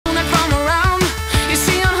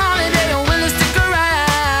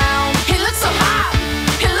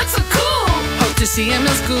see him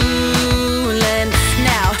in school, and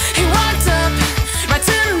now he walked up right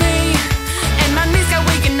to me, and my knees got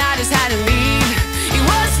weak and I just had to leave. It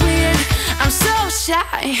was weird, I'm so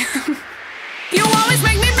shy. You always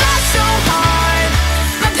make me blush so hard.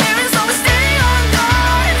 My parents always stay on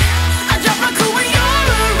guard. I drop my cool when you're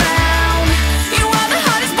around. You are the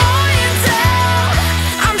hottest boy in town.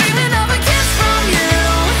 I'm dreaming of a kiss from you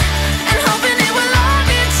and hoping it will all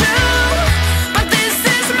be true. But this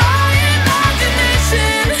is my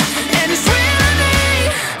imagination, and it's real to me.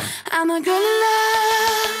 I'm a girl in love.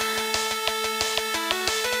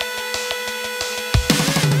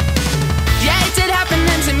 Yeah, it did happen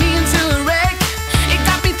and to me into a wreck. It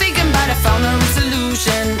got me thinking, but I found a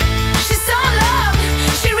solution. She's so in love,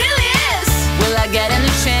 she really is. Will I get any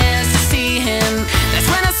chance to see him? That's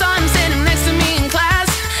when I saw him sitting next to me in class.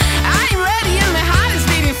 I ain't ready and my heart is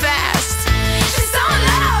beating fast. She's so in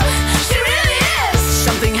love, she really is.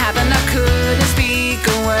 Something happened, I couldn't speak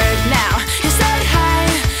a word. Now he said hi,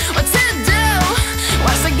 what to do?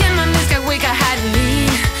 Once again my knees got weak, I had to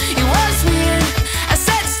leave. It was weird, I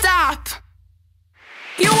said stop.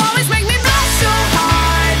 You always make me blush so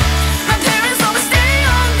hard. My parents always stay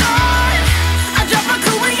on guard. I drop my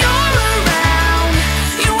cool when you're around.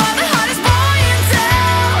 You are the hottest boy in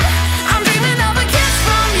town. I'm dreaming of a kiss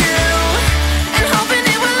from you and hoping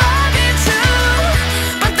it will all be true.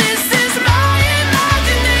 But this is my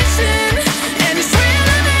imagination, and it's real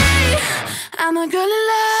to me. I'm a girl in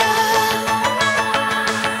love.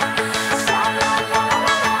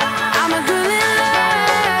 I'm a girl in love.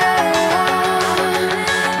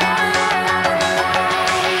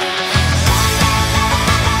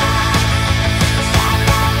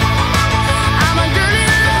 I'm a girl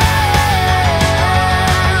in love.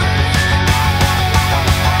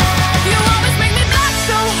 You always make me blush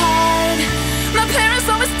so hard. My parents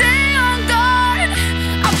always stay on guard.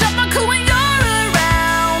 I'll drop my cool when you're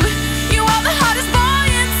around. You are the hottest boy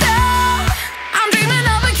in town. I'm dreaming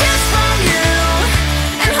of a kiss from you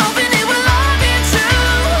and hoping it will all be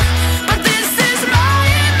true. But this is my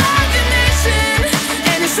imagination,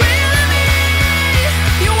 and it's real to me.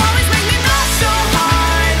 You always make me blush so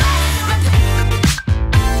hard.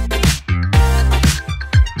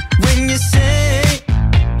 When you say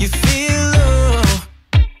you feel low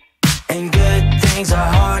and good things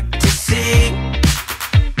are hard to see,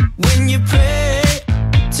 when you pray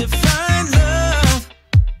to find love,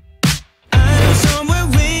 I know somewhere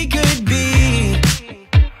we could be.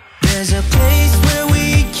 There's a place where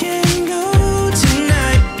we can go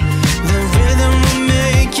tonight. The rhythm will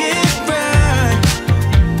make it right,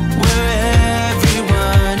 where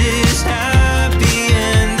everyone is happy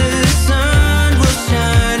and the sun will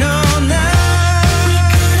shine all night. We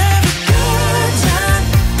could have a good time,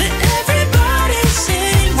 let everybody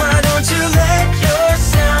sing. Why don't you let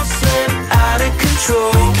yourself slip out of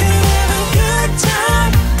control? We could have a good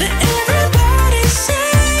time, let everybody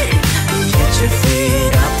sing, and get your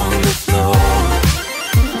feet up on the floor.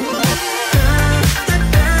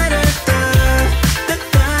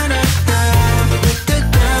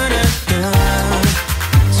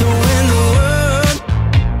 So when the world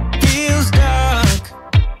feels dark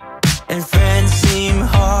and friends seem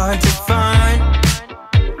hard to find,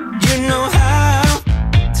 you know how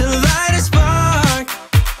to light a spark,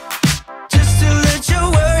 just to let your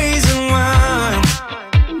worries unwind.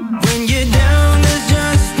 When you're down, there's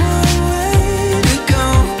just one way to go.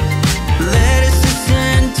 Let us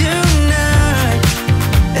ascend tonight.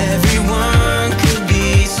 Everyone could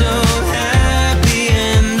be so happy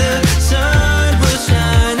and the sun will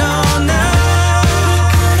shine all night. We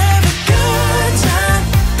could have a good time,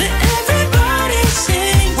 let everybody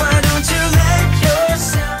sing. Why don't you let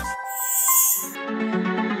yourself?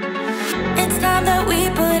 It's time that we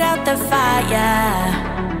put out the fire.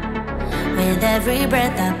 With every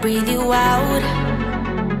breath I breathe you out,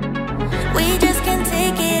 we just can't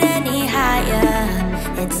take it any higher.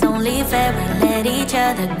 It's only fair we let each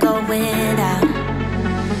other go without.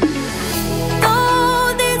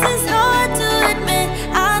 Though this is hard to admit,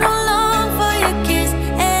 I don't long for your kiss,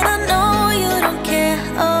 and I know you don't care.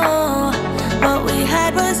 Oh, what we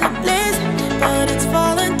had was a bliss, but it's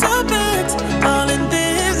falling to bits. Falling,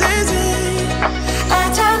 this is it. Our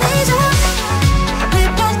time is up. We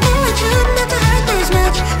both knew it shouldn't have to hurt this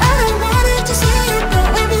much. I don't want it to see it, but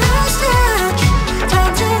we've lost touch.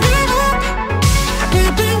 Time to give up.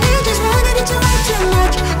 Maybe we just wanted it to hurt too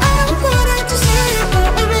much. I don't want it to see it, but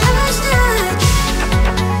we've lost touch.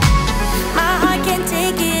 My heart can't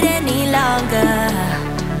take it any longer.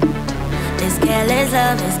 This careless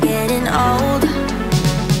love is getting old.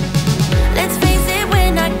 Let's face it,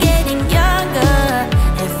 we're not getting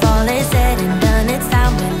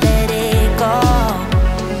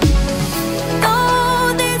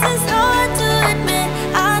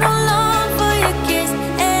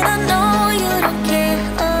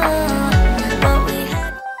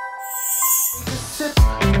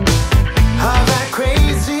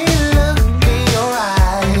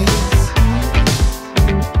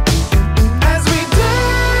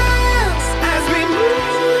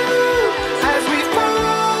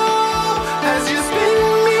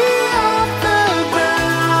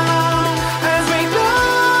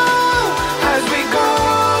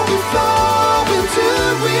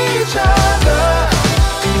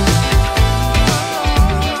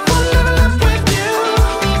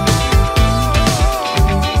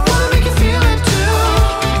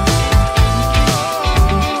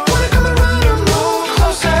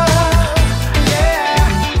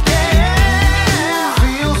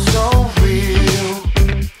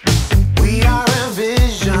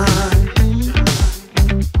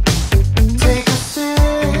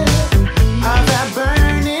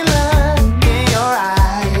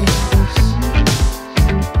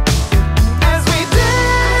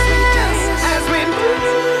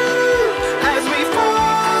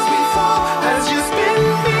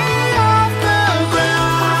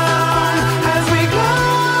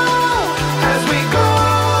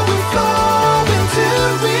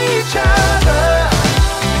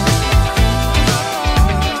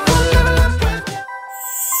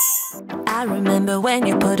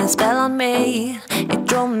spell on me. It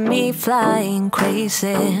drove me flying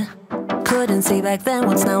crazy. Couldn't see back then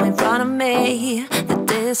what's now in front of me. The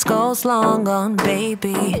disco's long gone,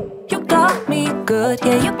 baby. You got me good,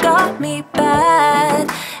 yeah, you got me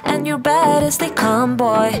bad. And you're bad as they come,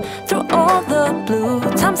 boy. Through all the blue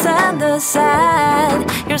times and the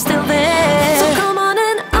sad, you're still there. So come on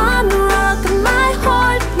and unrock my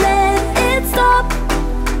heart, let it stop.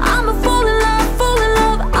 I'm a fall in love, fall in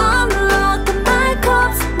love. Unlock my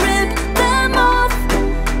cups, rip them off.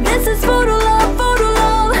 This is photo love, photo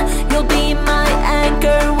love. You'll be my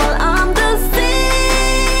anchor while I'm the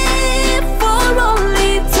sea for all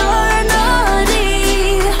eternity.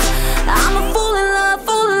 I'm a fool in love,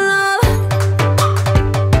 fool in love.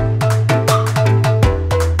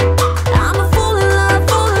 I'm a fool in love,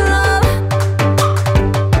 fool in love.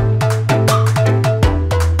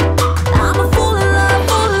 I'm a fool in love,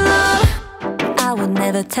 fool in love. I would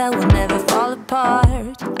never tell, would never fall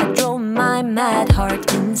apart. I drove my mad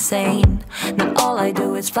heart insane. Now all I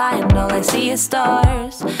do is fly and all I see is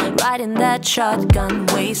stars. Riding that shotgun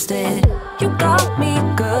wasted. You got me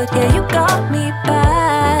good, yeah, you got me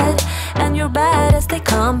bad. And you're bad as they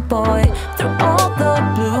come, boy. Through all the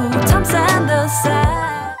blue times and the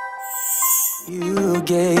sad. You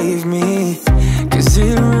gave me, 'cause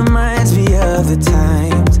it reminds me of the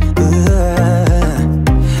times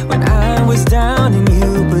when I was down and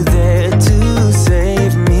you were there to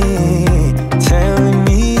save me, telling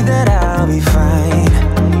me that I'll be fine.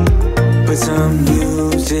 Put some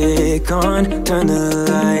music on, turn the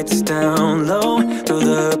lights down low, throw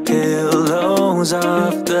the pillows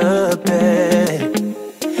off the bed,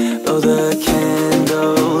 blow the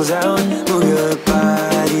candles out, move your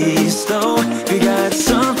body slow. You got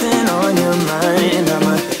something on your mind,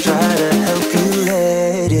 I'ma try to help you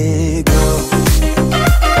let it go.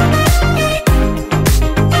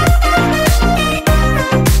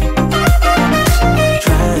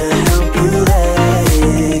 Try to help you let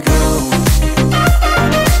it go.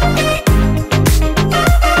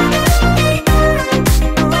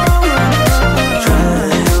 Try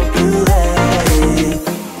to help you let it.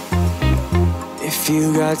 If you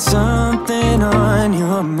got something on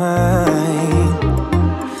your mind,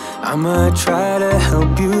 I'ma try to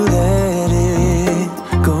help you let it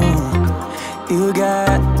go.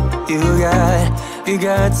 You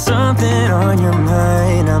got something on your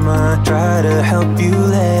mind, I'ma try to help you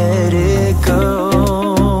let it go.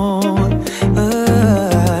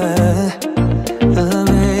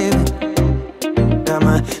 Baby,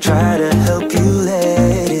 I'ma try to help you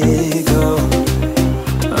let it go.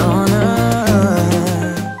 Oh no.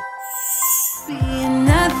 Being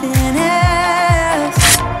nothing else.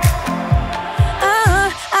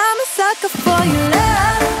 I'm a sucker for your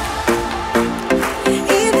love.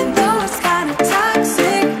 Even though it's kinda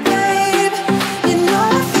toxic, babe. You know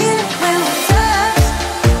I feel it when we touch.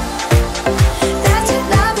 That your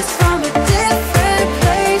love is from a different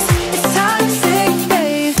place. It's toxic,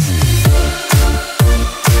 babe.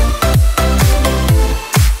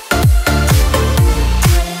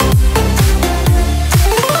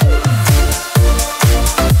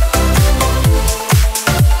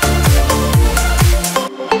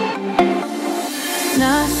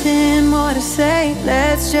 Nothing more to say,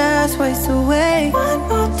 let's just waste away. One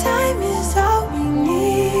more time is all we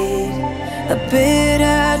need. A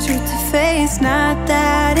bitter truth to face, not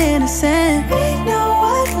that innocent. We know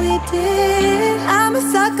what we did. I'm a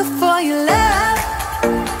sucker for your love.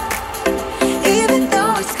 Even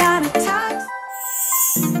though it's kinda toxic.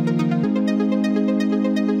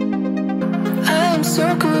 I am so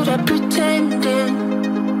good at pretending.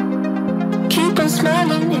 Keep on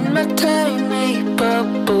smiling in my tiny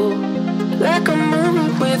bubble, like a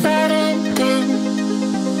movie without ending.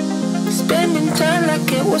 Spending time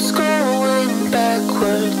like it was going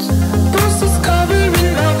backwards. Posters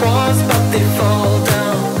covering our walls, but they fall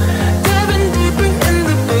down. Diving deeper in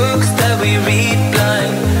the books that we read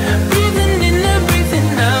blind. Breathing in and breathing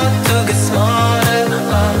out to get smarter.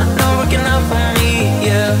 Not working out for me,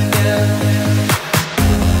 yeah, yeah.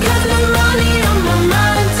 Got no money on my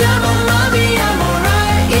mind, tell my mommy I'm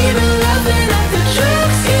alright. Even laughing at the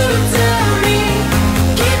jokes you tell me.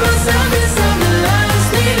 Keep myself inside the lines,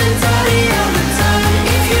 needing tidy all the time.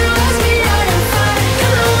 If you ask me, I am fine.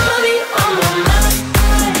 Got no money on my mind.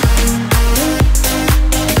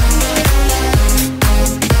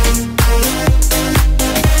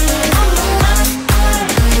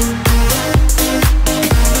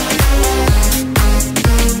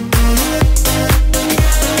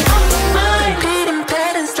 Repeating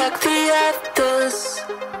patterns like the others.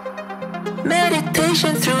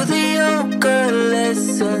 Meditation through the yoga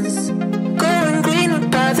lessons. Going greener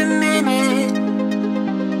by the minute.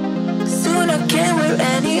 and I can't wear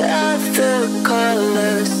any other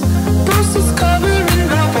colors.